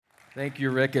Thank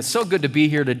you, Rick. It's so good to be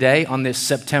here today on this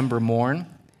September morn.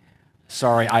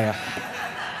 Sorry, I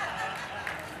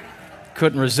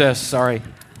couldn't resist. Sorry.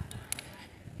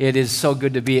 It is so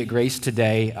good to be at Grace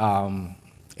today.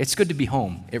 It's good to be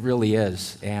home. It really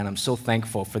is. And I'm so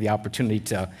thankful for the opportunity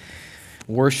to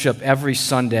worship every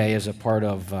Sunday as a part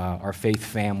of our faith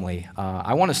family.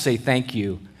 I want to say thank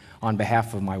you on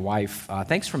behalf of my wife.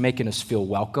 Thanks for making us feel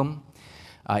welcome.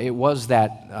 It was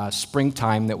that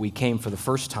springtime that we came for the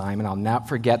first time, and I'll not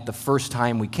forget the first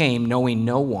time we came, knowing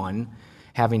no one,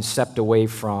 having stepped away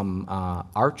from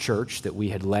our church that we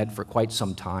had led for quite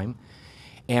some time.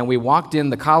 And we walked in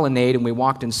the colonnade, and we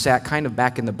walked and sat kind of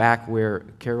back in the back where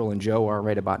Carol and Joe are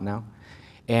right about now.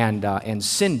 And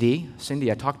Cindy,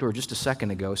 I talked to her just a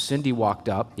second ago. Cindy walked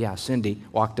up,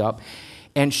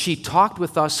 and she talked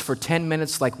with us for 10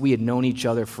 minutes like we had known each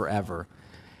other forever.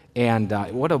 And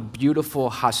what a beautiful,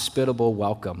 hospitable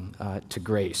welcome to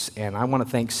Grace. And I want to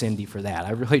thank Cindy for that. I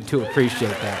really do appreciate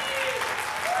that.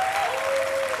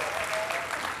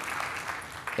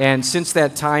 And since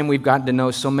that time, we've gotten to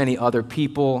know so many other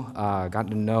people,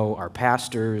 gotten to know our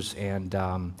pastors, and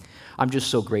I'm just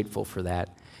so grateful for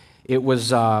that. It was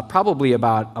probably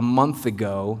about a month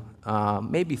ago,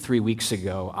 maybe 3 weeks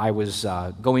ago, I was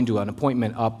going to an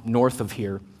appointment up north of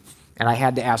here, and I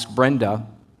had to ask Brenda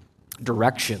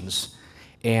directions.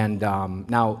 And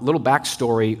now, little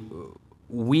backstory,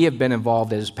 we have been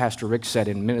involved, as Pastor Rick said,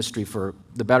 in ministry for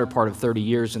the better part of 30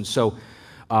 years, and so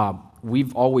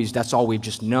that's all we've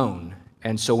just known.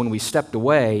 And so when we stepped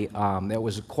away, that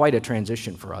was quite a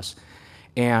transition for us.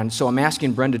 And so I'm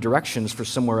asking Brenda directions for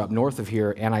somewhere up north of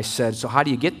here, and I said, so how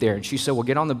do you get there? And she said, well,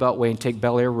 get on the Beltway and take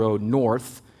Bel Air Road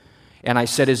north. And I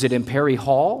said, is it in Perry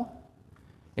Hall?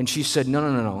 And she said,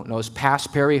 no, it's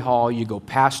past Perry Hall, you go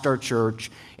past our church,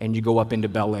 and you go up into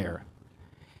Bel Air.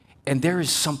 And there is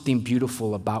something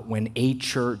beautiful about when a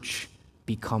church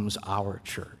becomes our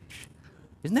church.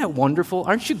 Isn't that wonderful?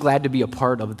 Aren't you glad to be a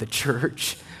part of the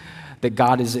church that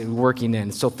God is working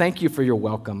in? So thank you for your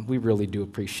welcome. We really do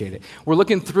appreciate it. We're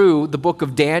looking through the book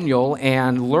of Daniel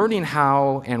and learning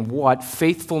how and what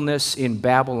faithfulness in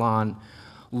Babylon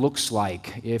looks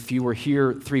like. If you were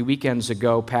here 3 weekends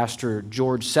ago, Pastor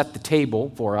George set the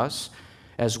table for us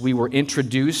as we were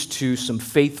introduced to some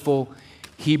faithful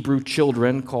Hebrew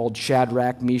children called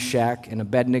Shadrach, Meshach, and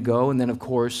Abednego, and then, of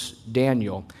course,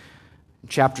 Daniel. In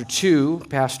chapter 2,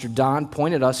 Pastor Don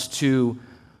pointed us to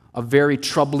a very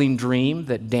troubling dream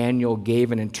that Daniel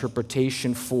gave an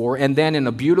interpretation for, and then in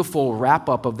a beautiful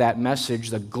wrap-up of that message,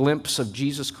 the glimpse of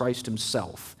Jesus Christ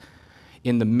himself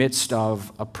in the midst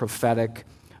of a prophetic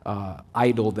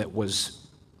idol that was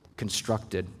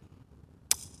constructed.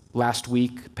 Last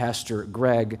week, Pastor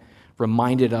Greg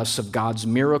reminded us of God's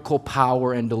miracle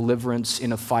power and deliverance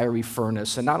in a fiery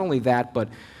furnace. And not only that, but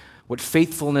what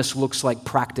faithfulness looks like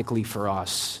practically for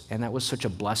us. And that was such a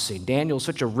blessing. Daniel's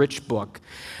such a rich book.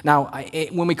 Now,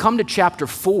 when we come to chapter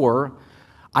 4,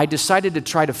 I decided to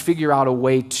try to figure out a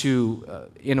way to,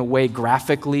 in a way,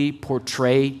 graphically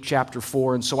portray chapter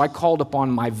 4. And so I called upon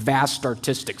my vast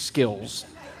artistic skills.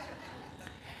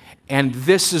 And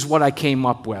this is what I came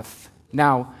up with.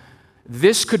 Now,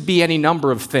 this could be any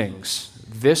number of things.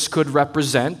 This could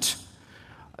represent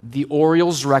the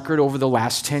Orioles' record over the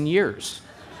last 10 years.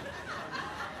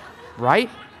 Right?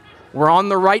 We're on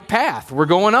the right path. We're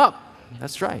going up.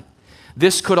 That's right.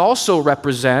 This could also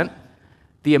represent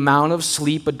the amount of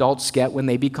sleep adults get when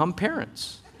they become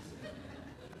parents.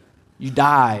 You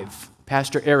dive.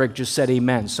 Pastor Eric just said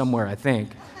amen somewhere, I think.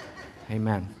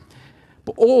 Amen.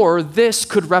 Or this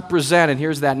could represent, and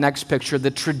here's that next picture,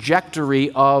 the trajectory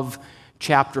of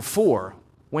chapter 4.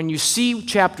 When you see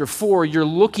chapter 4, you're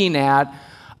looking at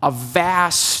a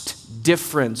vast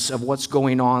difference of what's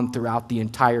going on throughout the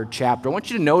entire chapter. I want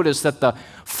you to notice that the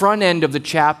front end of the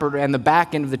chapter and the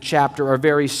back end of the chapter are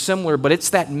very similar, but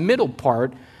it's that middle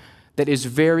part that is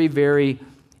very, very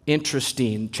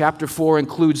interesting. Chapter 4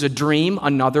 includes a dream,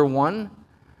 another one,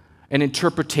 an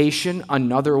interpretation,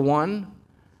 another one,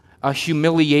 a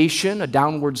humiliation, a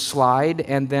downward slide,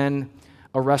 and then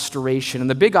a restoration. And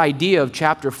the big idea of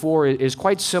chapter 4 is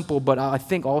quite simple, but I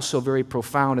think also very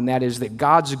profound, and that is that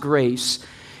God's grace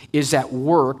is at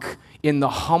work in the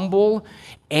humble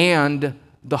and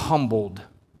the humbled,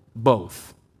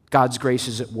 both. God's grace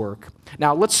is at work.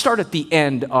 Now, let's start at the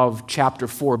end of chapter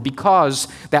 4, because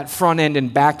that front end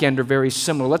and back end are very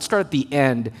similar. Let's start at the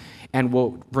end, and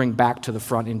we'll bring back to the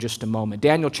front in just a moment.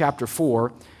 Daniel chapter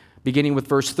 4, beginning with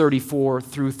verse 34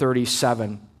 through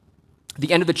 37.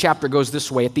 The end of the chapter goes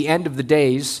this way. At the end of the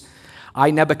days, I,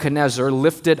 Nebuchadnezzar,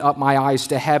 lifted up my eyes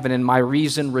to heaven, and my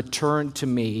reason returned to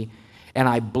me, and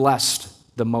I blessed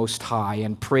the the Most High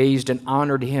and praised and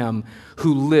honored him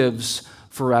who lives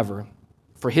forever.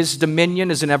 For his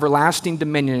dominion is an everlasting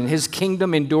dominion, and his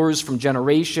kingdom endures from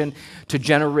generation to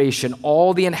generation.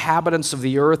 All the inhabitants of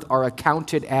the earth are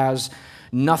accounted as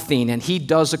nothing, and he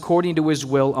does according to his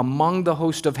will among the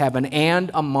host of heaven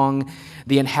and among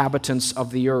the inhabitants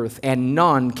of the earth. And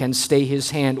none can stay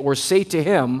his hand or say to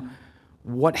him,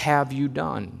 "What have you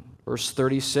done?" Verse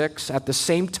 36, "At the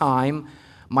same time,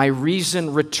 my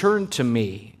reason returned to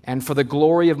me, and for the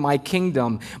glory of my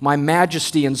kingdom, my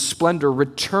majesty and splendor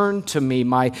returned to me.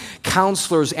 My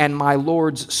counselors and my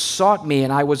lords sought me,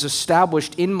 and I was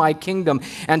established in my kingdom,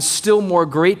 and still more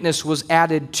greatness was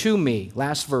added to me."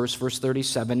 Last verse, verse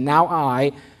 37, "Now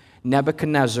I,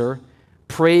 Nebuchadnezzar,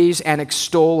 praise and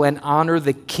extol and honor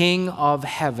the King of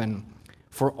heaven,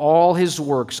 for all his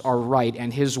works are right,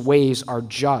 and his ways are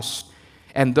just,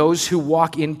 and those who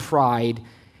walk in pride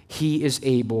he is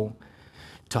able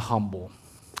to humble."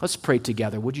 Let's pray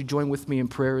together. Would you join with me in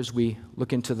prayer as we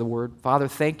look into the Word? Father,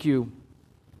 thank you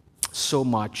so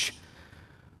much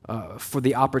for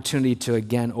the opportunity to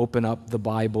again open up the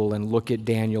Bible and look at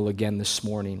Daniel again this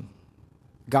morning.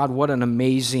 God, what an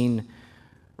amazing,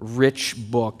 rich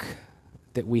book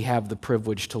that we have the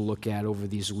privilege to look at over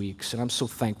these weeks. And I'm so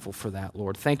thankful for that,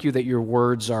 Lord. Thank you that your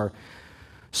words are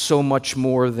so much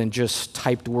more than just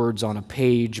typed words on a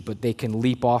page, but they can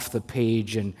leap off the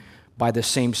page, and by the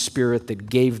same Spirit that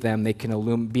gave them, they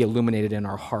can be illuminated in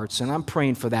our hearts. And I'm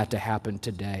praying for that to happen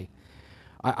today.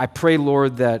 I pray,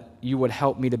 Lord, that you would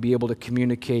help me to be able to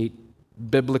communicate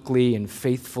biblically and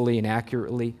faithfully and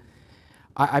accurately.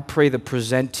 I pray the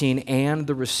presenting and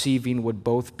the receiving would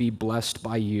both be blessed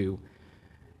by you.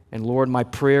 And Lord, my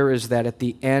prayer is that at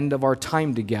the end of our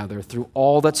time together, through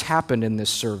all that's happened in this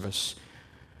service,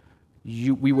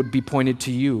 we would be pointed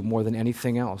to you more than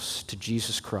anything else, to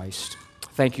Jesus Christ.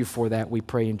 Thank you for that. We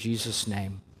pray in Jesus'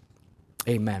 name.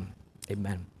 Amen.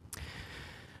 Amen.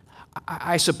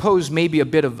 I suppose maybe a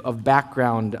bit of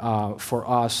background for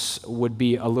us would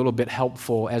be a little bit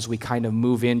helpful as we kind of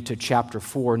move into chapter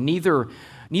 4. Neither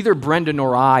Brenda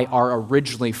nor I are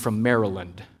originally from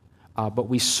Maryland, but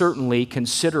we certainly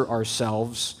consider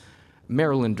ourselves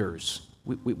Marylanders.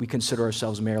 We consider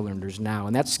ourselves Marylanders now,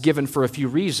 and that's given for a few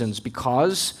reasons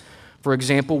because, for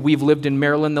example, we've lived in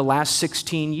Maryland the last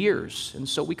 16 years, and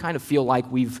so we kind of feel like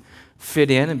we've fit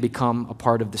in and become a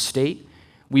part of the state.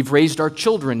 We've raised our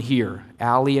children here.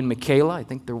 Allie and Michaela, I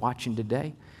think they're watching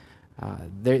today.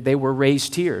 They were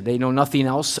raised here. They know nothing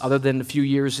else other than a few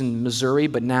years in Missouri,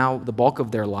 but now the bulk of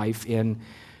their life in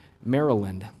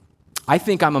Maryland. I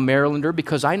think I'm a Marylander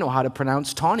because I know how to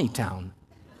pronounce Tawnytown.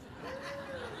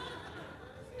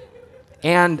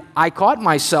 And I caught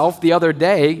myself the other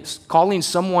day calling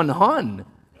someone hun.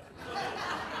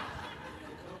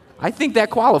 I think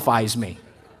that qualifies me.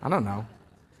 I don't know.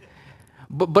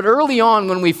 But early on,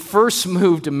 when we first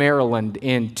moved to Maryland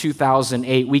in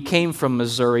 2008, we came from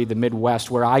Missouri, the Midwest,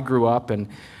 where I grew up, and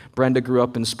Brenda grew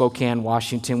up in Spokane,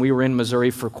 Washington. We were in Missouri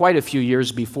for quite a few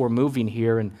years before moving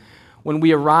here, and when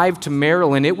we arrived to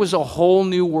Maryland, it was a whole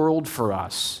new world for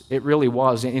us. It really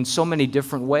was, in so many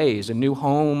different ways. A new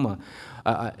home,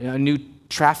 a new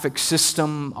traffic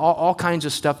system, all kinds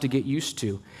of stuff to get used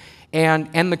to.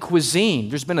 And the cuisine,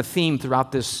 there's been a theme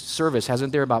throughout this service,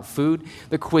 hasn't there, about food?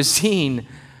 The cuisine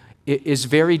is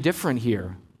very different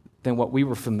here than what we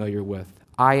were familiar with.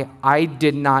 I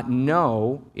did not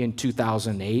know in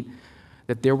 2008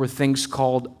 that there were things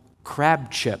called crab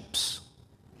chips.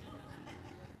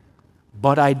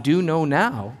 But I do know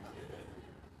now,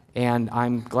 and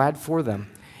I'm glad for them.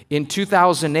 In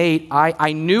 2008,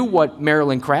 I knew what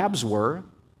Maryland crabs were.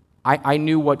 I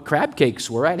knew what crab cakes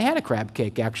were. I'd had a crab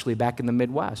cake, actually, back in the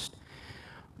Midwest.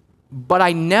 But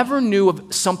I never knew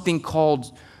of something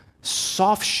called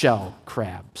soft-shell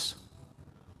crabs.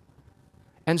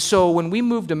 And so when we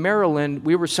moved to Maryland,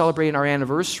 we were celebrating our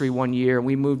anniversary one year, and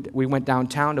we went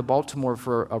downtown to Baltimore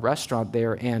for a restaurant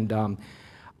there, and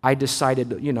I decided,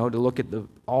 to look at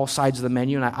all sides of the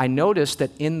menu, and I noticed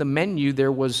that in the menu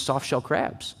there was soft-shell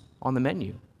crabs on the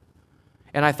menu.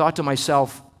 And I thought to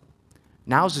myself,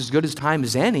 now's as good a time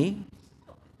as any.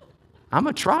 I'm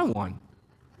going to try one.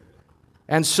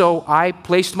 And so I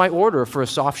placed my order for a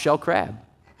soft-shell crab.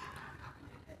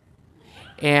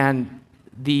 And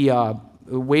the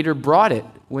waiter brought it.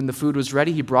 When the food was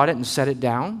ready, he brought it and set it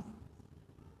down.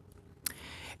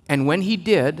 And when he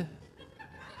did,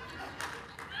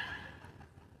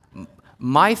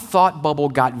 my thought bubble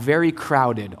got very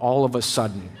crowded all of a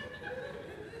sudden.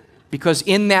 Because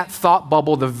in that thought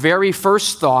bubble, the very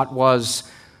first thought was,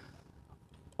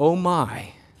 oh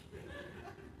my.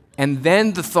 And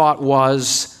then the thought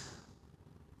was,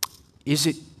 is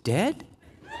it dead?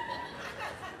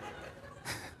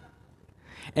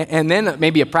 And then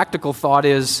maybe a practical thought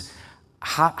is,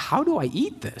 how do I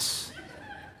eat this?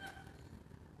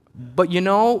 But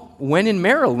when in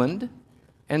Maryland,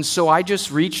 and so I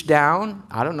just reached down,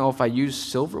 I don't know if I used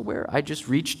silverware, I just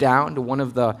reached down to one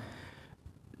of the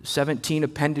 17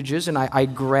 appendages and I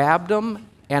grabbed them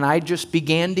and I just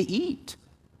began to eat.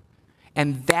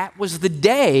 And that was the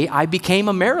day I became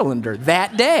a Marylander,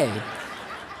 that day.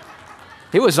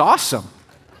 It was awesome.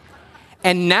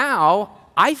 And now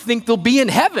I think they'll be in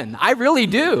heaven. I really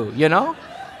do,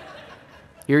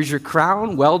 Here's your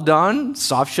crown, well done,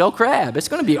 soft-shell crab. It's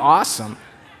going to be awesome.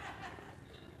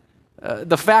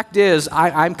 The fact is,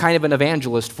 I'm kind of an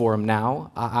evangelist for them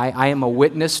now. I am a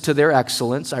witness to their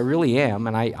excellence. I really am,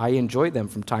 and I enjoy them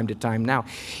from time to time now.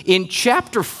 In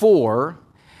chapter 4,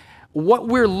 what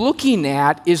we're looking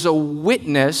at is a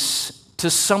witness to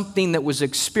something that was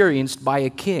experienced by a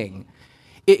king.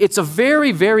 It's a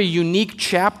very, very unique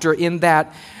chapter in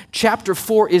that chapter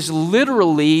 4 is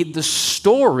literally the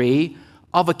story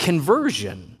of a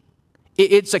conversion.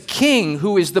 It's a king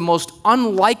who is the most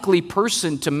unlikely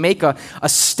person to make a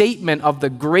statement of the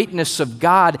greatness of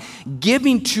God,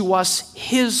 giving to us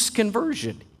his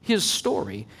conversion, his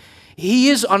story. He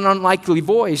is an unlikely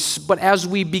voice, but as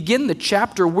we begin the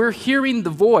chapter, we're hearing the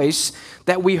voice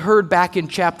that we heard back in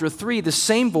chapter 3, the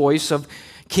same voice of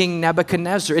King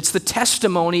Nebuchadnezzar. It's the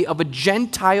testimony of a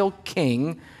Gentile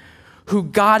king who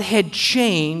God had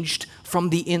changed from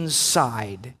the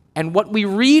inside. And what we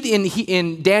read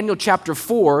in Daniel chapter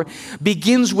 4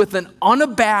 begins with an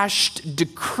unabashed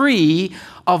decree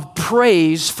of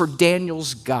praise for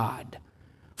Daniel's God.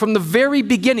 From the very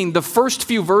beginning, the first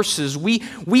few verses, we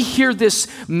hear this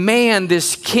man,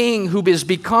 this king who has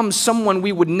become someone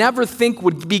we would never think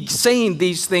would be saying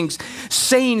these things,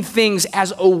 saying things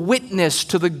as a witness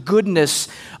to the goodness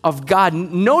of God.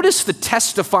 Notice the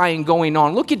testifying going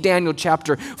on. Look at Daniel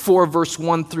chapter 4, verse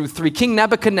 1 through 3. King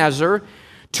Nebuchadnezzar,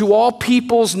 to all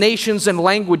peoples, nations, and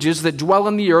languages that dwell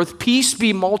on the earth, peace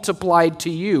be multiplied to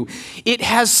you. It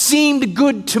has seemed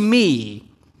good to me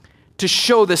to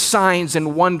show the signs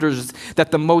and wonders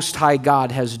that the Most High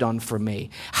God has done for me.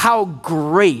 How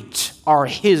great are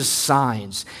his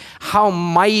signs, how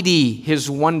mighty his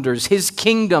wonders. His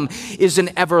kingdom is an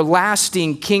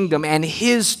everlasting kingdom, and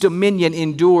his dominion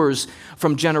endures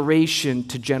from generation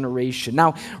to generation.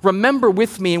 Now, remember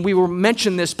with me, and we were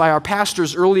mentioned this by our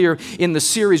pastors earlier in the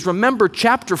series, remember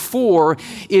chapter 4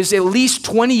 is at least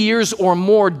 20 years or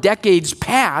more decades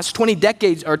past, 20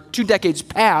 decades or 2 decades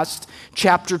past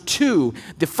chapter 2,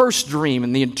 the first dream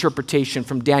and the interpretation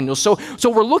from Daniel. So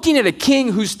we're looking at a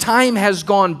king whose time has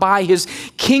gone by. His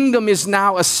kingdom is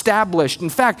now established. In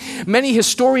fact, many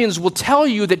historians will tell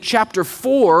you that chapter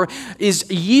 4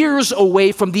 is years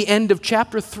away from the end of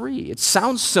chapter 3. It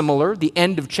sounds similar, the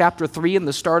end of chapter 3 and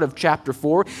the start of chapter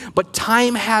 4, but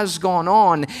time has gone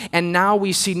on, and now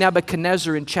we see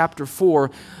Nebuchadnezzar in chapter 4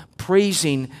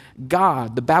 praising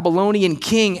God. The Babylonian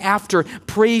king, after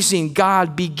praising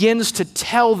God, begins to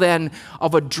tell then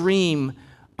of a dream,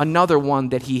 another one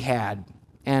that he had.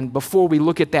 And before we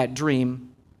look at that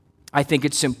dream, I think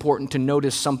it's important to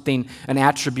notice something, an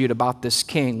attribute about this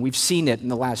king. We've seen it in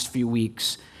the last few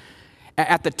weeks.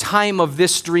 At the time of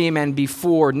this dream and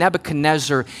before,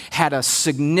 Nebuchadnezzar had a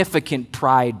significant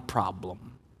pride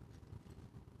problem.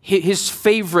 His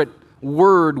favorite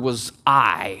word was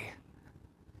I.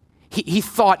 He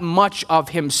thought much of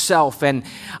himself, and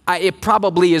it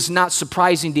probably is not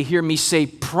surprising to hear me say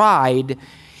pride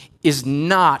is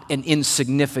not an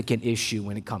insignificant issue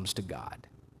when it comes to God.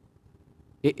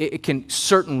 It can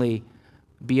certainly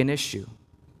be an issue.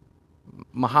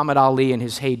 Muhammad Ali in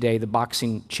his heyday, the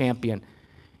boxing champion,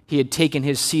 he had taken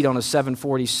his seat on a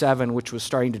 747, which was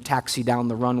starting to taxi down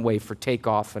the runway for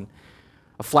takeoff, and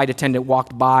a flight attendant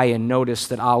walked by and noticed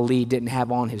that Ali didn't have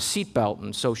on his seatbelt,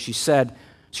 and so she said,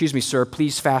 "Excuse me, sir,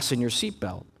 please fasten your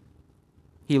seatbelt."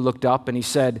 He looked up and he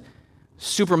said,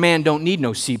 "Superman don't need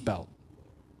no seatbelt."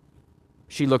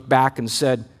 She looked back and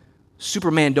said,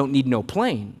 "Superman don't need no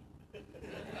plane."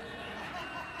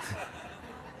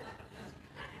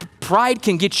 Pride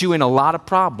can get you in a lot of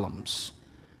problems.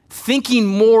 Thinking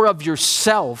more of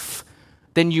yourself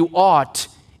than you ought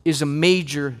is a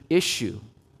major issue.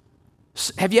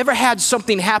 Have you ever had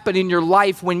something happen in your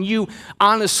life when you,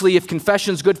 honestly, if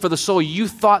confession's good for the soul, you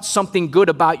thought something good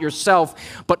about yourself,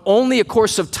 but only a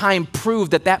course of time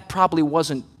proved that that probably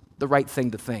wasn't the right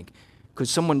thing to think? Could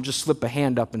someone just slip a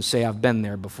hand up and say, "I've been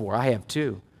there before"? I have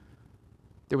too.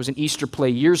 There was an Easter play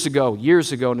years ago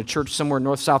in a church somewhere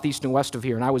north, south, east, and west of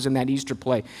here, and I was in that Easter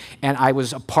play, and I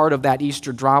was a part of that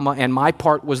Easter drama, and my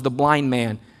part was the blind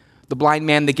man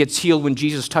that gets healed when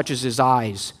Jesus touches his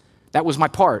eyes. That was my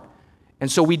part.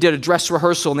 And so we did a dress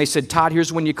rehearsal, and they said, Todd,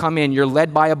 here's when you come in. You're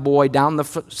led by a boy down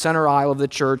the center aisle of the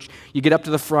church. You get up to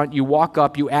the front, you walk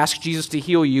up, you ask Jesus to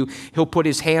heal you. He'll put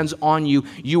his hands on you.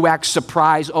 You act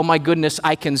surprised, oh my goodness,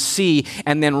 I can see,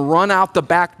 and then run out the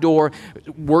back door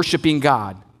worshiping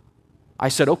God. I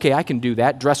said, okay, I can do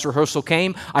that. Dress rehearsal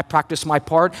came. I practiced my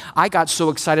part. I got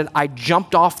so excited, I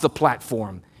jumped off the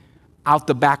platform out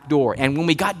the back door. And when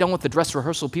we got done with the dress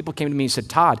rehearsal, people came to me and said,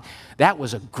 Todd, that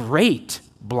was a great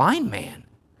blind man.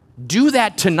 Do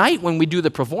that tonight when we do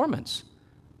the performance.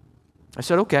 I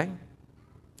said, okay.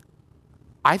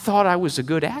 I thought I was a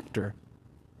good actor.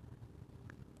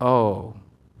 Oh,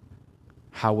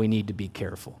 how we need to be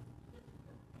careful.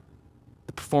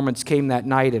 The performance came that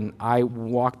night, and I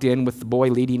walked in with the boy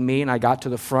leading me, and I got to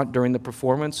the front during the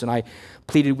performance, and I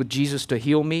pleaded with Jesus to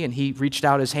heal me, and he reached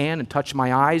out his hand and touched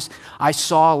my eyes. I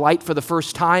saw a light for the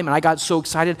first time, and I got so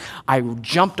excited, I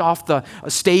jumped off the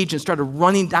stage and started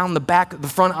running down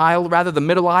the front aisle, the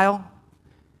middle aisle.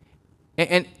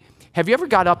 And have you ever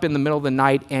got up in the middle of the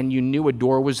night and you knew a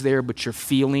door was there, but you're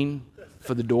feeling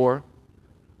for the door?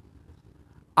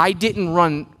 I didn't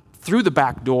run through the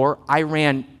back door, I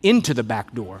ran into the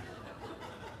back door.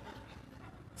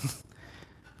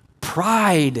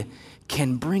 Pride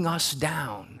can bring us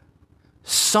down.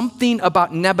 Something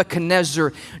about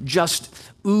Nebuchadnezzar just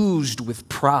oozed with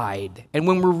pride. And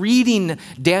when we're reading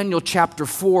Daniel chapter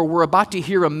 4, we're about to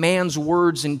hear a man's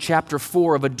words in chapter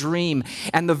 4 of a dream.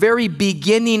 And the very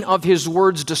beginning of his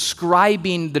words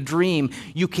describing the dream,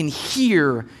 you can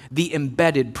hear the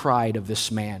embedded pride of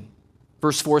this man.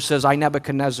 Verse 4 says, I,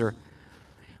 Nebuchadnezzar,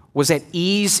 was at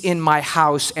ease in my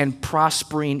house and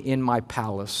prospering in my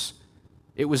palace.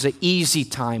 It was an easy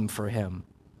time for him.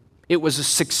 It was a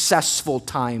successful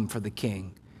time for the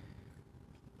king.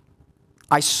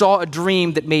 I saw a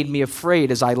dream that made me afraid.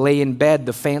 As I lay in bed,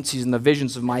 the fancies and the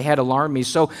visions of my head alarmed me.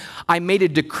 So I made a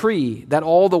decree that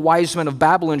all the wise men of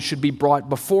Babylon should be brought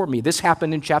before me. This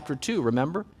happened in chapter 2,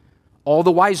 remember? All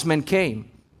the wise men came.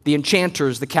 The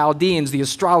enchanters, the Chaldeans, the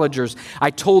astrologers.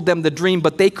 I told them the dream,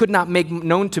 but they could not make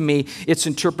known to me its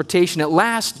interpretation. At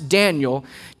last, Daniel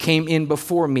came in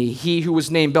before me, he who was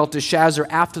named Belteshazzar,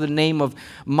 after the name of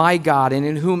my God, and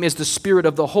in whom is the spirit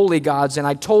of the holy gods. And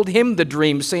I told him the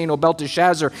dream, saying, O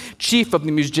Belteshazzar, chief of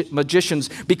the magicians,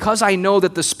 because I know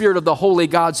that the spirit of the holy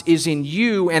gods is in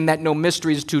you, and that no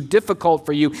mystery is too difficult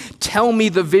for you, tell me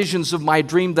the visions of my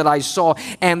dream that I saw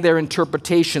and their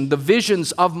interpretation. The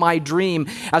visions of my dream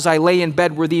as I lay in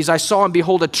bed were these. I saw and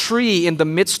behold a tree in the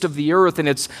midst of the earth, and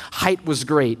its height was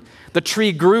great. The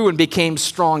tree grew and became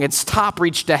strong. Its top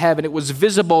reached to heaven. It was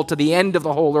visible to the end of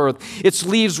the whole earth. Its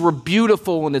leaves were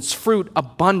beautiful and its fruit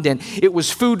abundant. It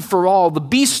was food for all. The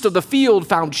beasts of the field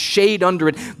found shade under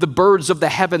it. The birds of the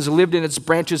heavens lived in its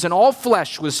branches, and all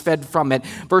flesh was fed from it.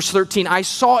 Verse 13, I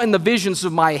saw in the visions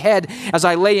of my head as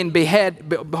I lay in bed,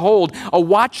 behold, a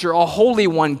watcher, a holy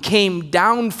one, came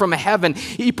down from heaven.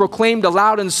 He proclaimed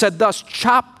aloud and said thus,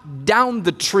 chop down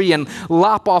the tree and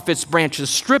lop off its branches,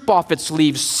 strip off its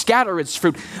leaves, scatter its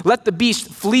fruit. Let the beast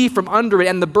flee from under it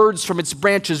and the birds from its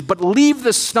branches, but leave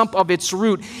the stump of its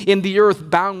root in the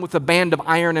earth bound with a band of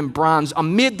iron and bronze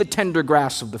amid the tender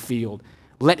grass of the field.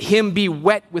 Let him be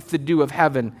wet with the dew of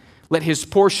heaven. Let his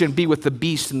portion be with the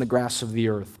beast in the grass of the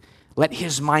earth. Let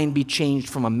his mind be changed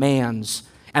from a man's,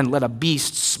 and let a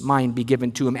beast's mind be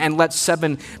given to him. And let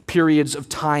 7 periods of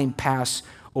time pass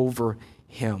over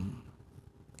him.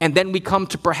 And then we come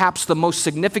to perhaps the most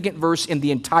significant verse in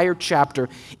the entire chapter.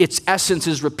 Its essence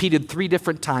is repeated 3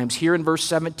 different times. Here in verse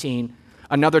 17,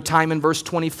 another time in verse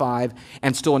 25,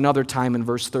 and still another time in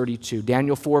verse 32.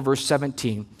 Daniel 4, verse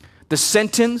 17. The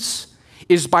sentence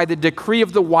is by the decree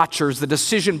of the watchers, the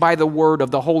decision by the word of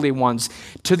the holy ones,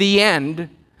 to the end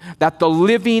that the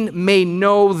living may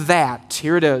know that,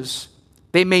 here it is,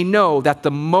 they may know that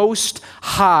the Most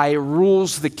High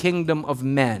rules the kingdom of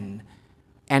men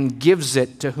and gives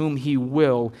it to whom he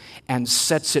will, and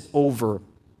sets it over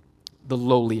the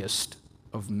lowliest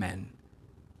of men.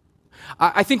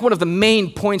 I think one of the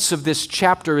main points of this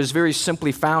chapter is very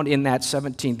simply found in that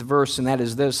 17th verse, and that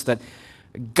is this, that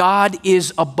God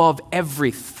is above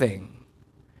everything.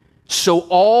 So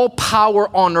all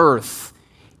power on earth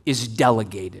is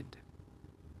delegated.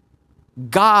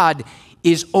 God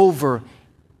is over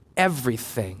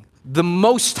everything. The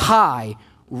Most High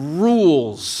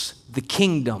rules the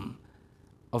kingdom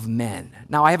of men.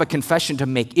 Now, I have a confession to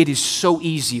make. It is so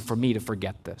easy for me to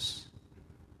forget this.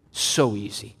 So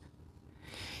easy.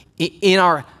 In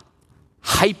our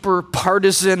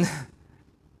hyper-partisan,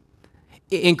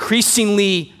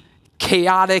 increasingly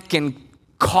chaotic and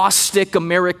caustic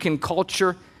American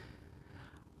culture,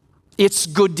 It's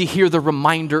good to hear the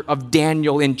reminder of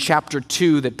Daniel in chapter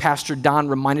 2 that Pastor Don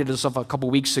reminded us of a couple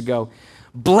weeks ago.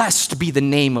 Blessed be the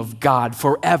name of God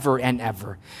forever and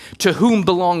ever, to whom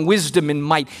belong wisdom and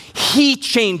might. He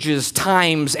changes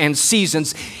times and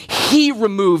seasons. He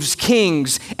removes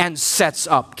kings and sets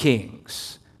up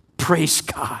kings. Praise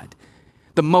God.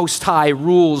 The Most High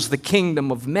rules the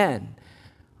kingdom of men.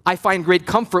 I find great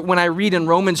comfort when I read in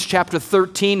Romans chapter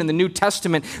 13 in the New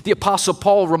Testament, the Apostle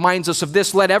Paul reminds us of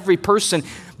this: let every person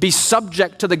be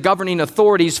subject to the governing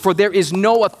authorities, for there is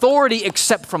no authority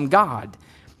except from God.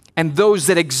 And those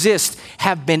that exist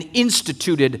have been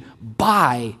instituted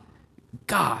by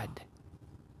God.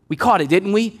 We caught it,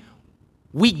 didn't we?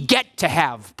 We get to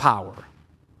have power.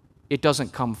 It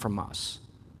doesn't come from us.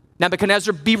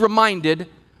 Nebuchadnezzar, be reminded,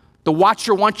 the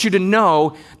watcher wants you to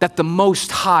know that the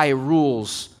Most High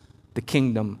rules the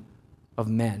kingdom of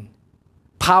men.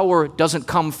 Power doesn't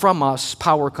come from us.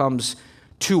 Power comes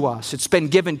to us. It's been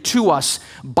given to us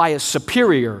by a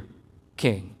superior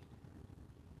king.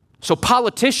 So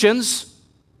politicians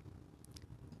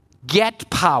get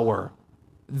power.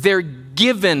 They're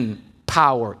given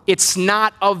power. It's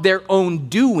not of their own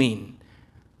doing.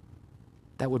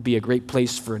 That would be a great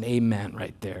place for an amen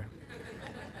right there.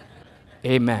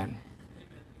 Amen.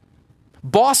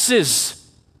 Bosses,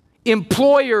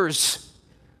 employers,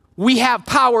 we have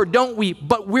power, don't we?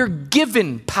 But we're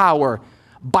given power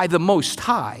by the Most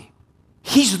High.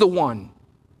 He's the one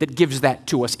that gives that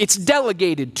to us. It's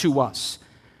delegated to us.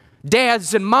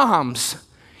 Dads and moms,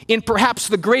 in perhaps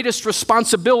the greatest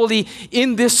responsibility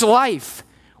in this life,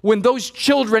 when those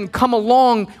children come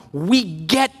along, we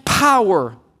get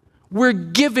power. We're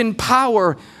given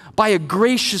power by a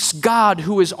gracious God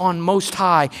who is on most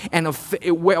high and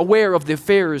aware of the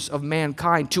affairs of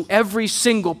mankind. To every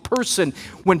single person,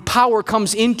 when power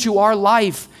comes into our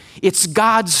life, it's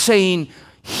God saying,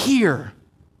 here.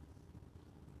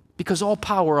 Because all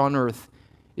power on earth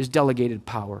is delegated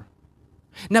power.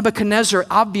 Nebuchadnezzar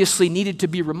obviously needed to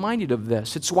be reminded of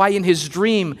this. It's why in his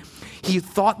dream he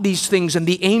thought these things, and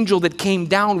the angel that came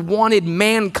down wanted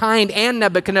mankind and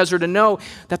Nebuchadnezzar to know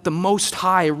that the Most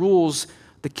High rules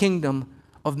the kingdom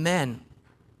of men.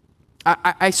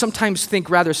 I sometimes think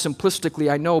rather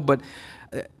simplistically, I know, but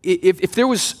if there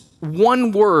was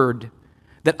one word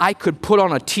that I could put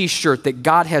on a t-shirt that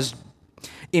God has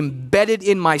embedded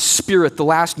in my spirit the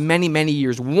last many, many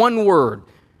years, one word,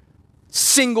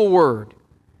 single word,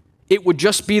 it would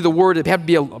just be the word, it'd have to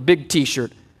be a big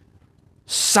t-shirt,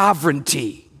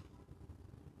 sovereignty.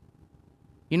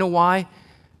 You know why?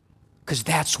 Because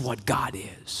that's what God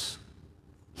is.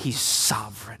 He's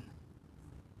sovereign.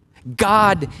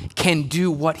 God can do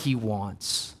what he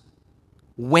wants,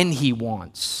 when he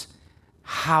wants,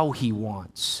 how he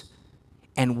wants,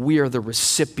 and we are the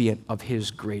recipient of his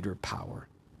greater power.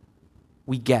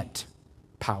 We get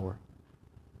power.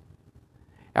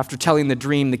 After telling the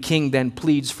dream, the king then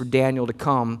pleads for Daniel to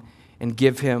come and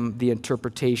give him the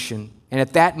interpretation. And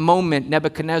at that moment,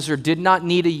 Nebuchadnezzar did not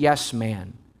need a yes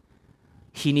man.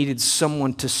 He needed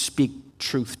someone to speak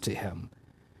truth to him.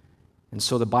 And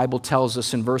so the Bible tells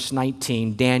us in verse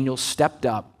 19, Daniel stepped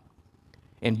up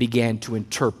and began to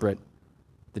interpret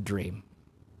the dream.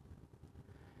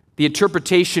 The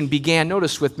interpretation began,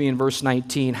 notice with me in verse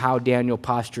 19 how Daniel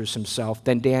postures himself.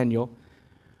 Then Daniel,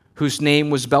 whose name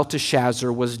was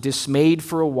Belteshazzar, was dismayed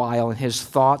for a while, and his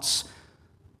thoughts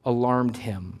alarmed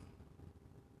him.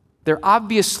 There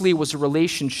obviously was a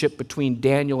relationship between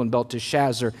Daniel and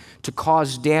Belteshazzar to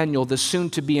cause Daniel, the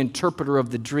soon-to-be interpreter of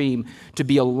the dream, to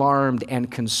be alarmed and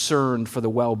concerned for the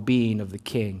well-being of the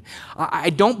king.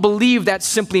 I don't believe that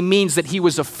simply means that he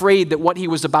was afraid that what he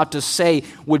was about to say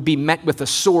would be met with a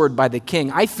sword by the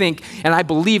king. I think and I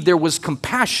believe there was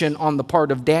compassion on the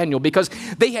part of Daniel because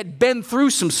they had been through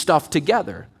some stuff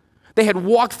together. They had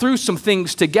walked through some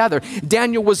things together.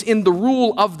 Daniel was in the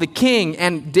rule of the king,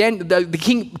 and the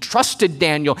king trusted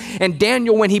Daniel. And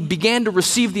Daniel, when he began to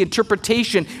receive the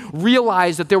interpretation,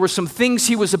 realized that there were some things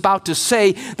he was about to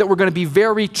say that were going to be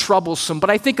very troublesome. But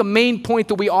I think a main point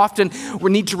that we often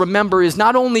need to remember is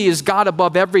not only is God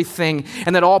above everything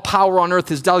and that all power on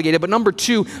earth is delegated, but number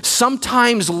two,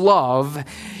 sometimes love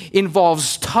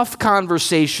involves tough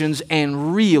conversations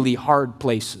and really hard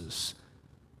places.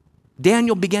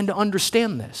 Daniel began to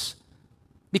understand this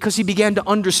because he began to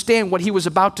understand what he was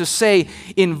about to say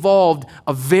involved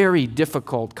a very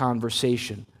difficult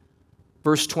conversation.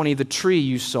 Verse 20, the tree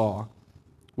you saw,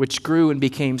 which grew and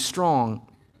became strong,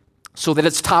 so that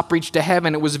its top reached to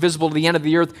heaven, it was visible to the end of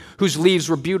the earth, whose leaves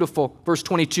were beautiful. Verse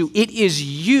 22, it is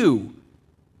you,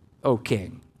 O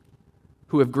king,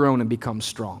 who have grown and become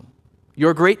strong.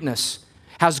 Your greatness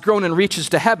has grown and reaches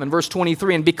to heaven. Verse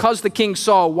 23, and because the king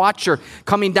saw a watcher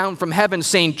coming down from heaven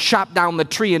saying, chop down the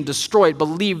tree and destroy it, but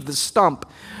leave the stump.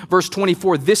 Verse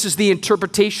 24, this is the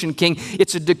interpretation, king.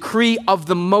 It's a decree of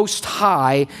the Most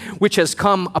High, which has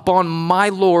come upon my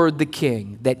Lord the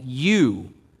king, that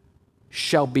you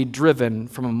shall be driven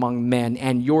from among men,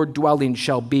 and your dwelling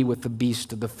shall be with the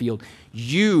beasts of the field.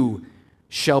 You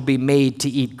shall be made to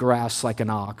eat grass like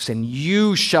an ox, and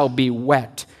you shall be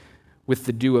wet with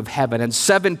the dew of heaven. And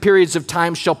 7 periods of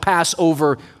time shall pass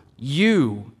over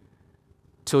you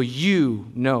till you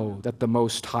know that the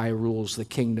Most High rules the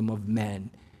kingdom of men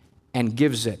and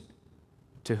gives it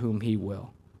to whom he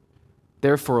will.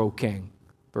 Therefore, O king,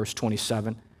 verse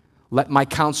 27, let my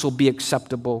counsel be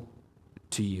acceptable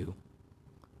to you.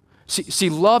 See,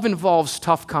 love involves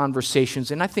tough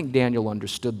conversations, and I think Daniel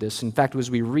understood this. In fact,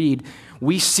 as we read,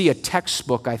 we see a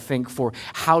textbook, I think, for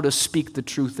how to speak the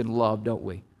truth in love, don't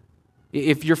we?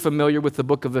 If you're familiar with the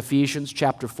book of Ephesians,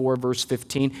 chapter 4, verse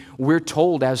 15, we're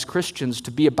told as Christians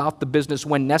to be about the business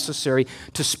when necessary,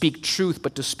 to speak truth,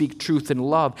 but to speak truth in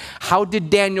love. How did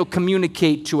Daniel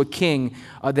communicate to a king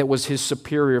that was his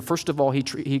superior? First of all,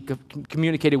 he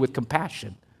communicated with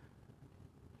compassion.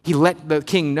 He let the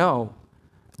king know,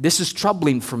 this is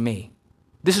troubling for me.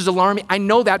 This is alarming. I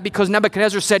know that because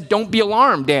Nebuchadnezzar said, don't be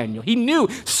alarmed, Daniel. He knew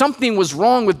something was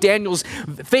wrong with Daniel's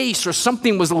face, or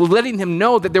something was letting him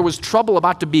know that there was trouble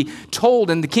about to be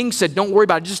told. And the king said, don't worry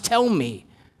about it, just tell me.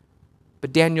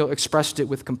 But Daniel expressed it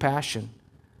with compassion.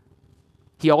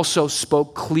 He also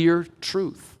spoke clear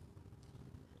truth.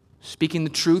 Speaking the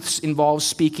truths involves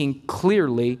speaking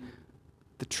clearly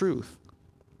the truth.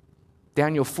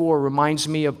 Daniel 4 reminds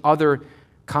me of other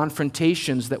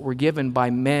confrontations that were given by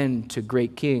men to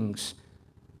great kings.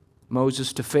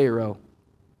 Moses to Pharaoh,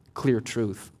 clear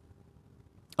truth.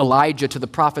 Elijah to the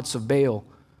prophets of Baal,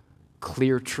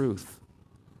 clear truth.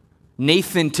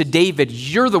 Nathan to David,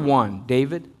 you're the one,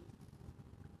 David,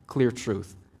 clear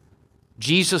truth.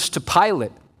 Jesus to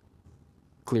Pilate,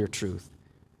 clear truth.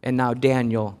 And now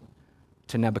Daniel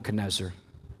to Nebuchadnezzar.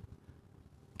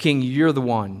 King, you're the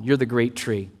one, you're the great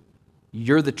tree.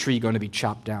 You're the tree going to be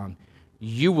chopped down.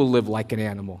 You will live like an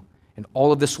animal. And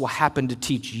all of this will happen to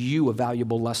teach you a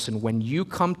valuable lesson. When you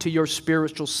come to your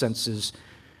spiritual senses,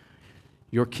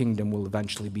 your kingdom will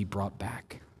eventually be brought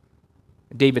back.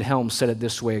 David Helms said it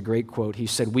this way, a great quote. He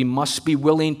said, we must be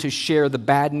willing to share the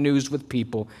bad news with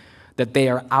people that they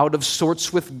are out of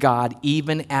sorts with God,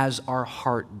 even as our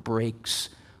heart breaks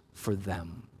for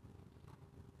them.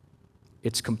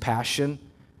 It's compassion,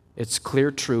 it's clear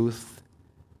truth,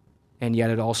 and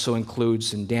yet it also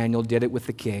includes, and Daniel did it with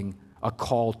the king, a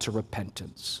call to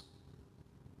repentance.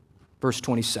 Verse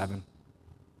 27,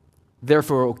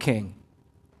 therefore, O king,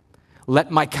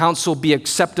 let my counsel be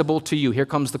acceptable to you. Here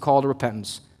comes the call to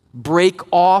repentance. Break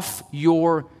off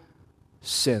your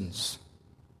sins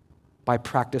by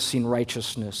practicing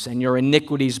righteousness, and your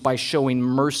iniquities by showing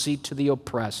mercy to the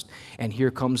oppressed. And here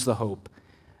comes the hope,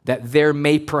 that there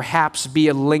may perhaps be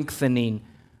a lengthening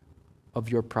of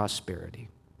your prosperity.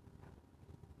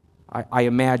 I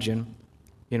imagine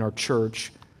in our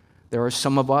church, there are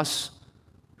some of us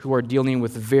who are dealing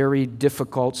with very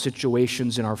difficult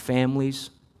situations in our families,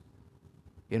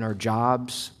 in our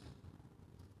jobs,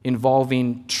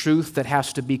 involving truth that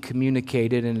has to be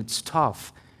communicated, and it's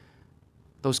tough.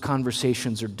 Those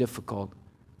conversations are difficult,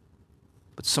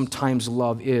 but sometimes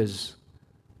love is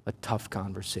a tough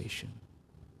conversation.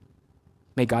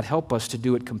 May God help us to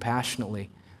do it compassionately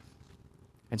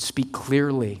and speak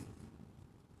clearly,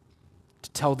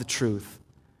 to tell the truth,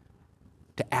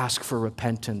 to ask for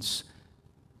repentance,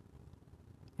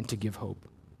 and to give hope.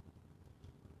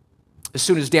 As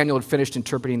soon as Daniel had finished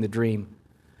interpreting the dream,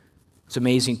 it's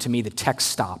amazing to me, the text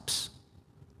stops.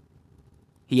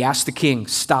 He asked the king,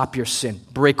 stop your sin,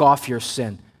 break off your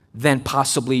sin, then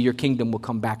possibly your kingdom will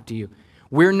come back to you.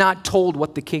 We're not told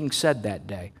what the king said that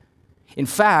day. In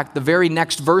fact, the very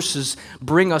next verses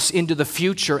bring us into the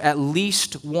future at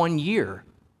least 1 year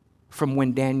from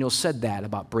when Daniel said that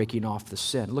about breaking off the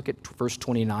sin. Look at verse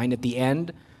 29. At the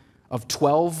end of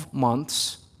 12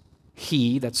 months,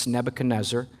 he, that's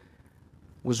Nebuchadnezzar,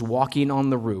 was walking on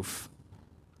the roof.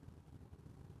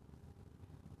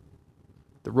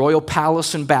 The royal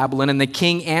palace in Babylon, and the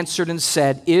king answered and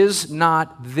said, is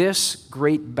not this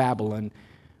great Babylon,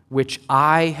 which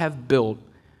I have built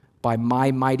by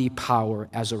my mighty power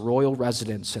as a royal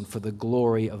residence and for the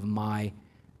glory of my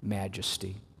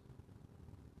majesty?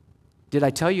 Did I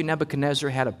tell you Nebuchadnezzar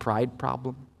had a pride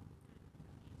problem?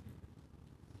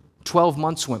 12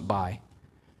 months went by,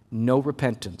 no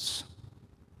repentance,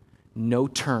 no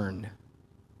turn,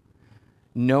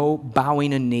 no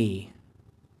bowing a knee,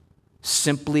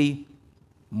 simply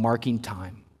marking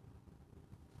time.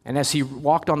 And as he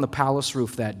walked on the palace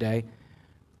roof that day,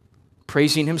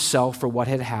 praising himself for what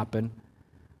had happened,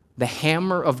 the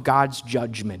hammer of God's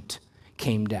judgment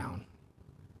came down.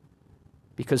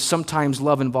 Because sometimes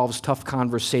love involves tough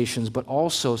conversations, but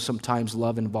also sometimes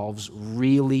love involves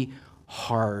really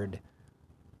hard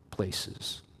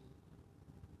places.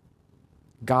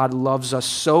 God loves us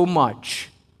so much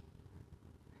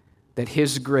that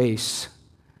his grace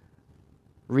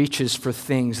reaches for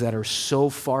things that are so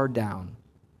far down,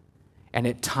 and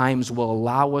at times will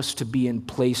allow us to be in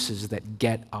places that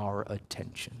get our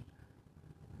attention,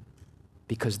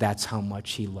 because that's how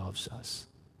much he loves us.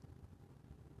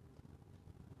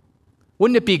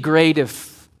 Wouldn't it be great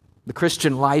if the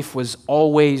Christian life was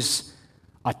always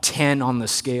a 10 on the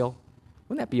scale?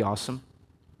 Wouldn't that be awesome?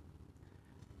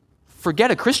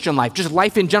 Forget a Christian life, just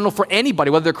life in general for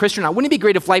anybody, whether they're Christian or not. Wouldn't it be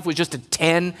great if life was just a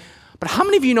 10? But how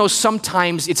many of you know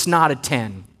sometimes it's not a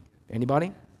 10?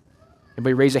 Anybody?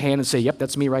 Anybody raise a hand and say, yep,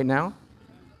 that's me right now?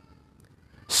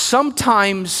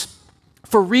 Sometimes,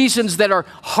 for reasons that are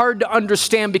hard to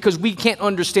understand because we can't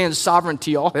understand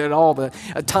sovereignty at all the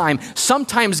time,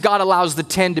 sometimes God allows the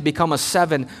 10 to become a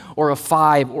 7 or a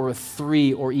 5 or a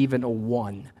 3 or even a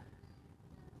 1.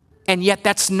 And yet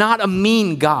that's not a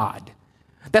mean God.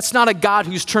 That's not a God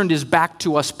who's turned his back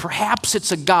to us. Perhaps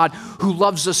it's a God who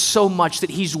loves us so much that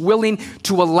he's willing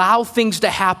to allow things to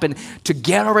happen to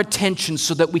get our attention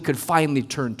so that we could finally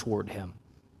turn toward him.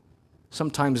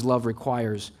 Sometimes love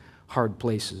requires hard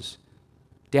places.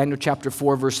 Daniel chapter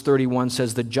 4, verse 31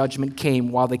 says, the judgment came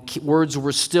while the words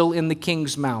were still in the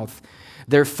king's mouth.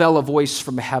 There fell a voice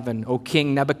from heaven, O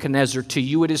King Nebuchadnezzar, to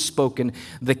you it is spoken,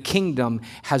 the kingdom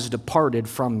has departed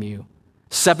from you.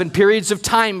 7 periods of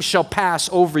time shall pass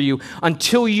over you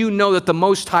until you know that the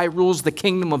Most High rules the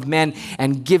kingdom of men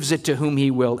and gives it to whom he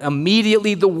will.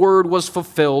 Immediately the word was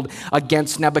fulfilled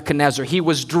against Nebuchadnezzar. He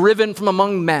was driven from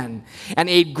among men and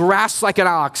ate grass like an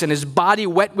ox, and his body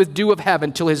wet with dew of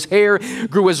heaven till his hair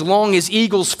grew as long as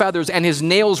eagle's feathers and his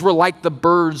nails were like the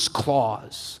bird's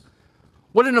claws.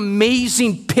 What an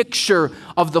amazing picture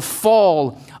of the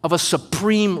fall of a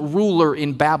supreme ruler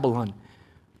in Babylon.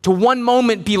 To one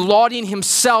moment be lauding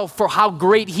himself for how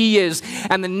great he is,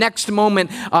 and the next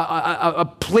moment a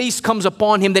place comes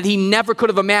upon him that he never could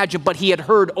have imagined, but he had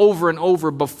heard over and over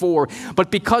before.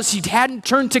 But because he hadn't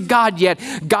turned to God yet,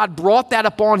 God brought that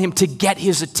upon him to get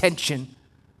his attention.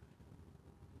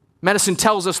 Medicine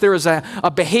tells us there is a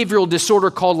behavioral disorder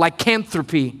called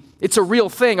lycanthropy. It's a real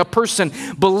thing. A person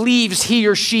believes he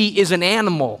or she is an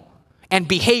animal and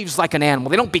behaves like an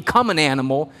animal. They don't become an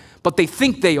animal, but they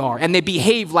think they are, and they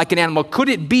behave like an animal. Could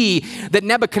it be that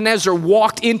Nebuchadnezzar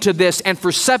walked into this, and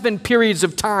for 7 periods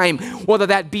of time, whether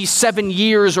that be 7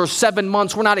 years or 7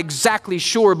 months, we're not exactly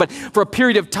sure, but for a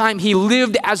period of time, he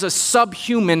lived as a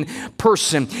subhuman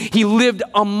person. He lived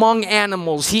among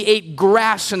animals. He ate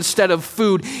grass instead of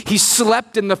food. He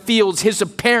slept in the fields. His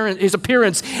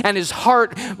appearance and his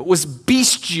heart was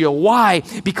bestial. Why?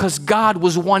 Because God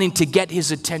was wanting to get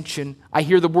his attention. I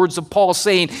hear the words of Paul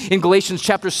saying in Galatians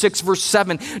chapter 6, verse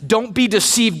 7, don't be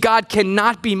deceived. God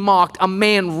cannot be mocked. A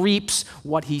man reaps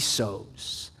what he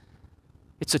sows.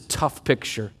 It's a tough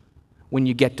picture when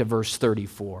you get to verse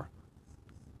 34.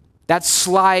 That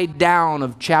slide down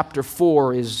of chapter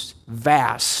 4 is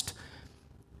vast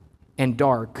and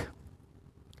dark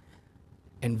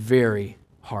and very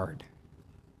hard.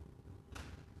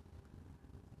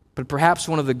 But perhaps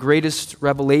one of the greatest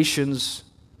revelations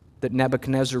that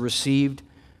Nebuchadnezzar received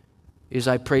is,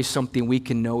 I pray, something we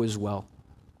can know as well.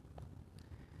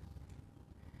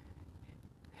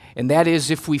 And that is,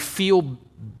 if we feel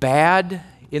bad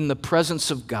in the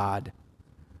presence of God,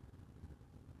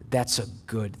 that's a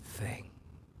good thing.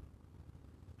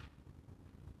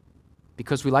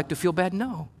 Because we like to feel bad?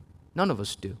 No, none of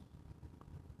us do.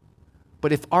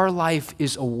 But if our life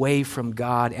is away from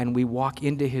God and we walk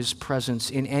into his presence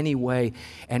in any way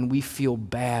and we feel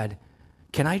bad,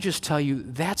 can I just tell you,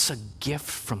 that's a gift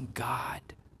from God.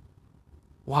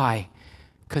 Why?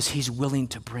 Because he's willing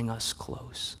to bring us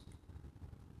close.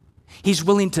 He's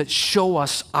willing to show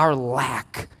us our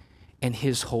lack and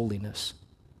his holiness.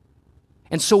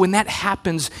 And so when that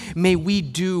happens, may we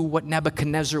do what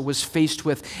Nebuchadnezzar was faced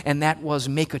with, and that was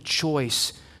make a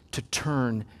choice to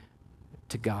turn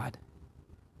to God.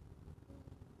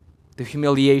 The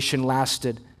humiliation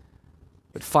lasted,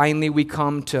 but finally we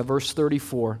come to verse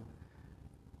 34.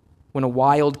 When a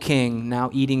wild king, now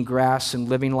eating grass and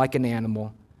living like an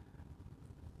animal,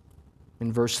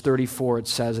 in verse 34 it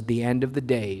says, at the end of the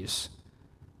days,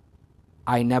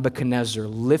 I, Nebuchadnezzar,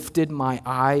 lifted my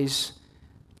eyes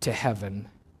to heaven,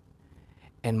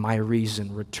 and my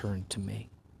reason returned to me.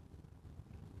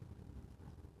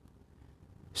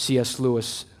 C.S.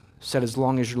 Lewis said, as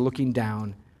long as you're looking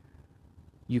down,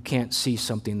 you can't see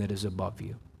something that is above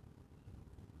you.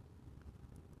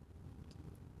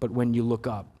 But when you look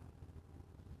up,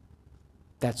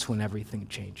 that's when everything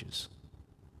changes.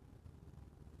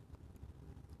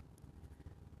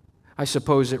 I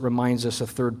suppose it reminds us a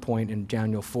third point in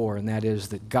Daniel 4, and that is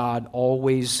that God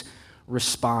always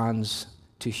responds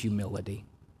to humility.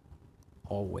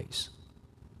 Always.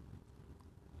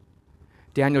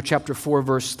 Daniel chapter 4,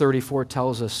 verse 34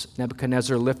 tells us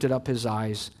Nebuchadnezzar lifted up his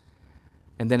eyes,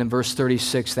 and then in verse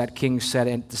 36, that king said,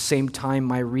 "At the same time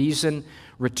my reason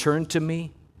returned to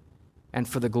me, and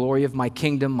for the glory of my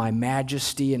kingdom, my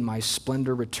majesty and my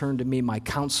splendor returned to me. My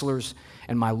counselors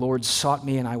and my lords sought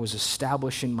me, and I was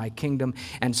established in my kingdom,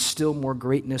 and still more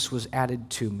greatness was added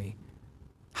to me."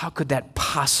 How could that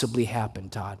possibly happen,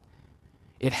 Todd?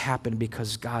 It happened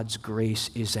because God's grace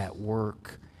is at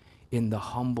work in the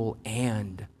humble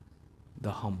and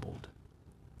the humbled.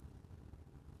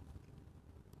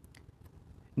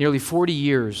 Nearly 40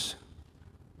 years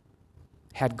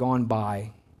had gone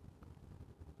by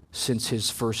since his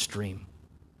first dream.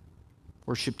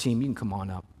 Worship team, you can come on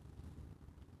up.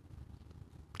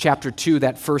 Chapter 2,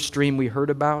 that first dream we heard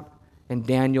about, and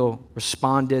Daniel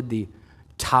responded, the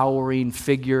towering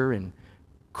figure and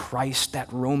Christ,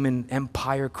 that Roman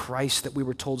Empire Christ that we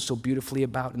were told so beautifully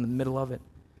about in the middle of it.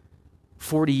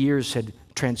 40 years had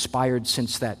transpired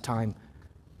since that time.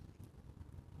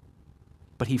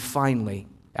 But he finally,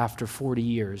 after 40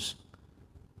 years,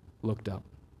 looked up.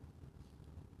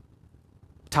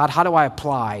 Todd, how do I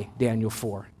apply Daniel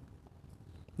 4?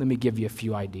 Let me give you a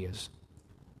few ideas.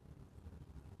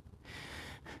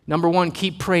 Number one,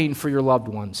 keep praying for your loved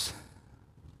ones.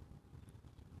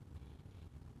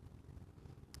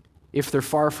 If they're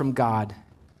far from God,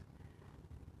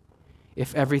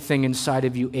 if everything inside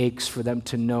of you aches for them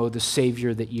to know the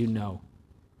Savior that you know,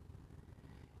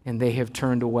 and they have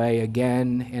turned away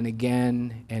again and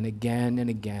again and again and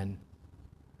again,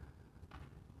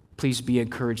 please be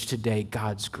encouraged today.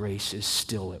 God's grace is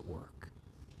still at work.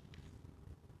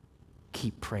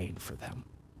 Keep praying for them.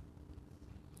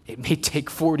 It may take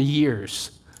 40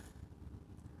 years,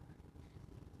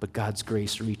 but God's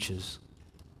grace reaches.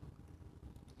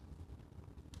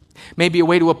 Maybe a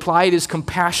way to apply it is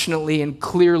compassionately and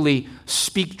clearly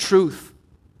speak truth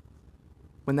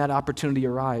when that opportunity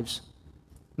arrives.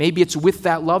 Maybe it's with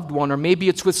that loved one, or maybe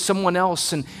it's with someone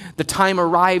else, and the time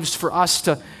arrives for us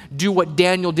to do what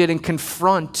Daniel did and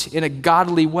confront in a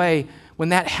godly way. When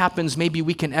that happens, maybe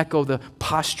we can echo the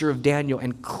posture of Daniel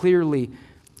and clearly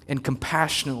and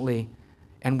compassionately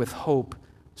and with hope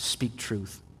speak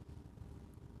truth.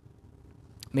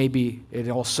 Maybe it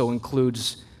also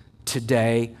includes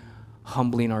today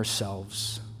humbling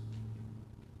ourselves.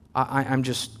 I'm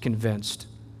just convinced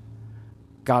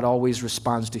God always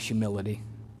responds to humility.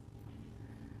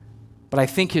 But I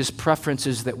think his preference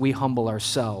is that we humble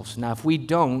ourselves. Now, if we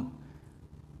don't,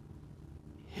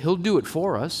 he'll do it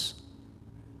for us.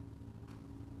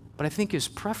 But I think his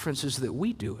preference is that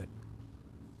we do it.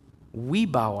 We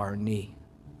bow our knee.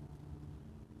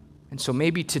 And so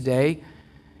maybe today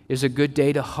is a good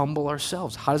day to humble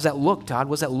ourselves. How does that look, Todd?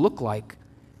 What does that look like?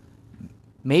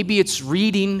 Maybe it's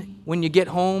reading when you get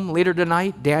home later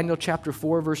tonight, Daniel chapter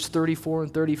 4, verse 34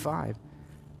 and 35.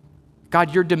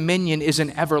 God, your dominion is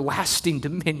an everlasting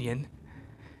dominion.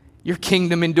 Your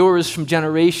kingdom endures from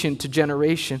generation to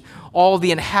generation. All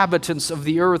the inhabitants of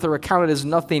the earth are accounted as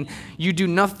nothing. You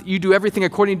do everything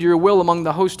according to your will among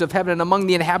the host of heaven, and among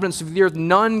the inhabitants of the earth,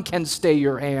 none can stay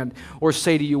your hand or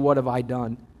say to you, what have I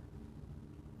done?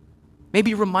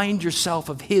 Maybe remind yourself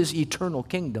of his eternal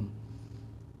kingdom.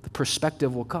 The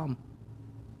perspective will come.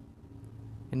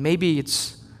 And maybe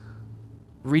it's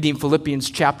reading Philippians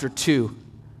chapter 2.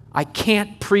 I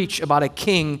can't preach about a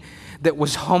king that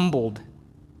was humbled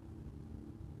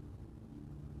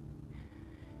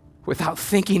without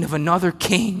thinking of another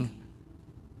king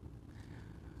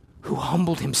who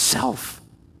humbled himself.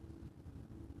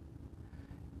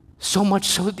 So much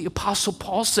so that the Apostle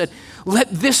Paul said,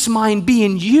 let this mind be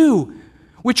in you,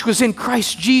 which was in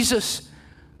Christ Jesus,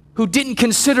 who didn't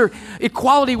consider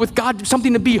equality with God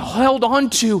something to be held on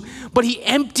to, but he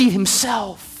emptied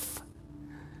himself.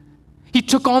 He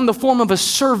took on the form of a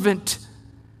servant.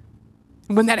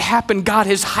 And when that happened, God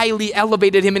has highly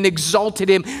elevated him and exalted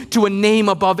him to a name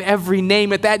above every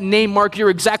name. At that name, Mark, you're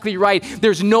exactly right.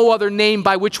 There's no other name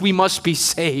by which we must be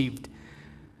saved.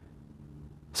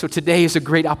 So today is a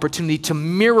great opportunity to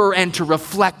mirror and to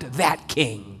reflect that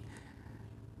King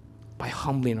by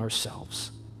humbling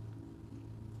ourselves.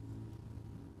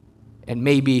 And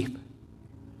maybe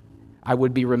I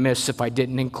would be remiss if I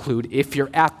didn't include, if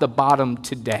you're at the bottom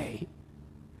today,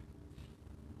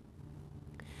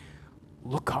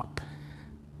 Look up.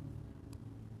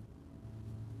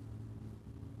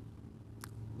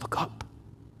 Look up.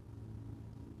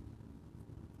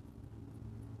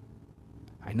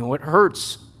 I know it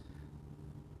hurts.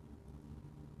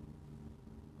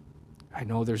 I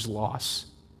know there's loss.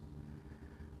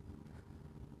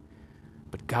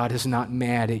 But God is not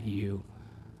mad at you.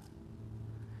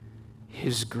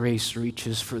 His grace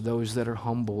reaches for those that are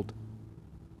humbled.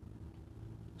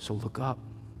 So look up.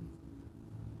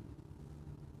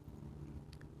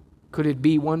 Could it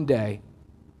be one day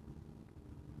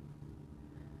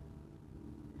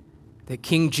that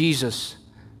King Jesus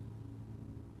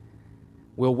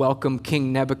will welcome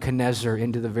King Nebuchadnezzar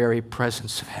into the very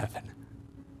presence of heaven?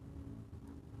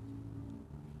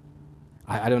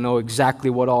 I don't know exactly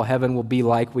what all heaven will be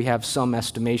like. We have some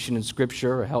estimation in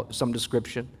Scripture, or some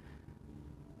description.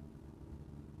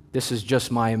 This is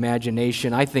just my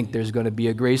imagination. I think there's going to be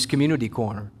a Grace Community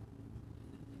Corner.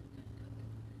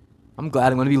 I'm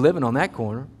glad I'm going to be living on that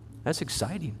corner. That's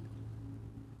exciting.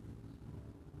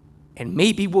 And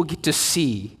maybe we'll get to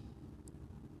see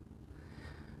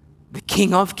the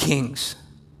King of Kings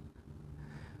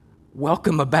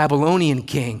welcome a Babylonian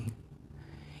king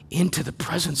into the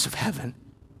presence of heaven.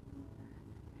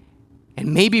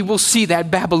 And maybe we'll see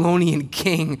that Babylonian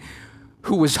king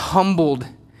who was humbled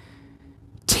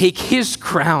take his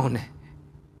crown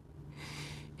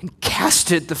and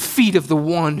cast it at the feet of the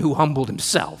one who humbled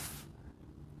himself.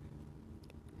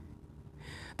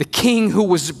 The king who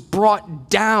was brought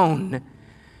down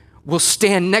will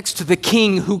stand next to the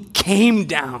king who came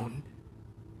down.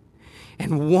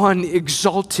 And one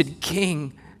exalted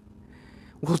king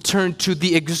will turn to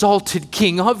the exalted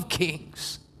King of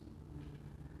Kings.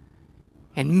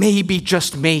 And maybe,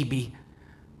 just maybe,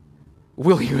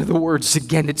 we'll hear the words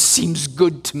again, "It seems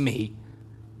good to me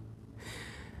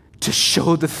to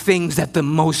show the things that the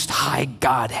Most High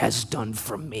God has done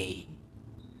for me.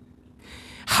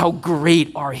 How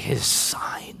great are His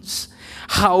signs,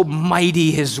 how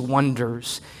mighty His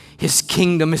wonders. His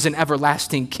kingdom is an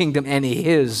everlasting kingdom, and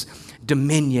His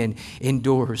dominion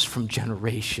endures from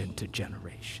generation to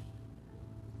generation."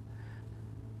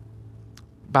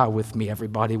 Bow with me,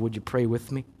 everybody. Would you pray with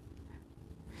me?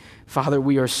 Father,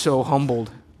 we are so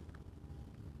humbled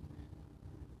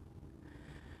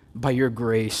by your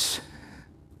grace.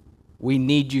 We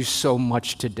need you so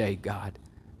much today, God.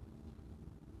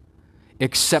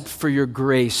 Except for your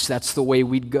grace, that's the way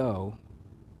we'd go.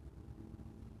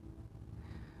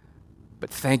 But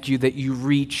thank you that you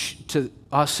reach to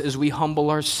us as we humble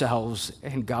ourselves.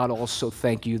 And God, also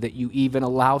thank you that you even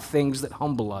allow things that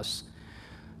humble us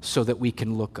so that we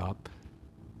can look up.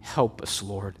 Help us,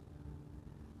 Lord,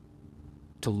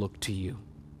 to look to you.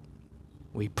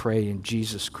 We pray in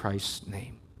Jesus Christ's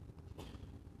name.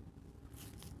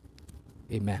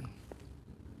 Amen.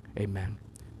 Amen.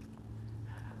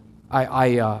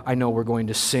 I know we're going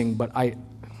to sing, but I'd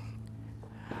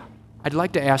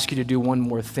like to ask you to do one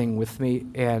more thing with me.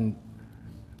 And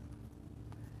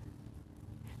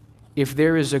if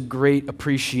there is a great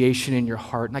appreciation in your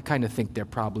heart, and I kind of think there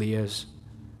probably is,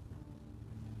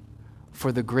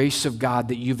 for the grace of God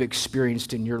that you've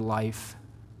experienced in your life,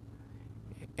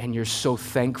 and you're so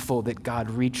thankful that God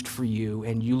reached for you,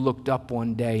 and you looked up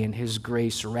one day and His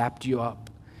grace wrapped you up,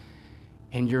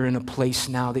 and you're in a place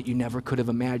now that you never could have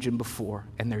imagined before,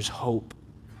 and there's hope,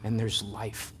 and there's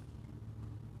life.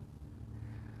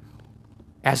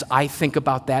 As I think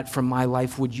about that for my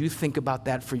life, would you think about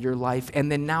that for your life?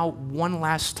 And then now, one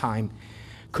last time,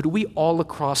 could we all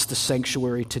across the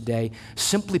sanctuary today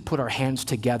simply put our hands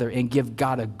together and give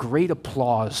God a great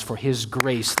applause for His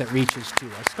grace that reaches to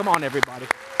us? Come on, everybody.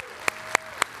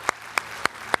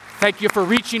 Thank you for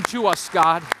reaching to us,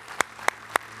 God.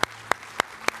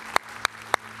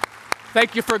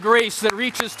 Thank you for grace that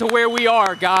reaches to where we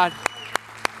are, God.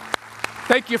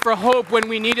 Thank you for hope when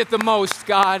we need it the most,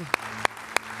 God.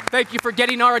 Thank you for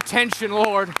getting our attention,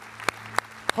 Lord.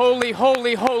 Holy,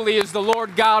 holy, holy is the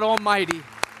Lord God Almighty.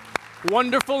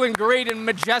 Wonderful and great and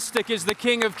majestic is the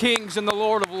King of Kings and the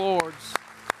Lord of Lords.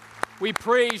 We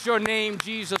praise your name,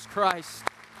 Jesus Christ.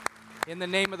 In the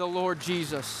name of the Lord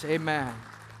Jesus, amen.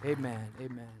 Amen.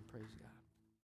 Amen.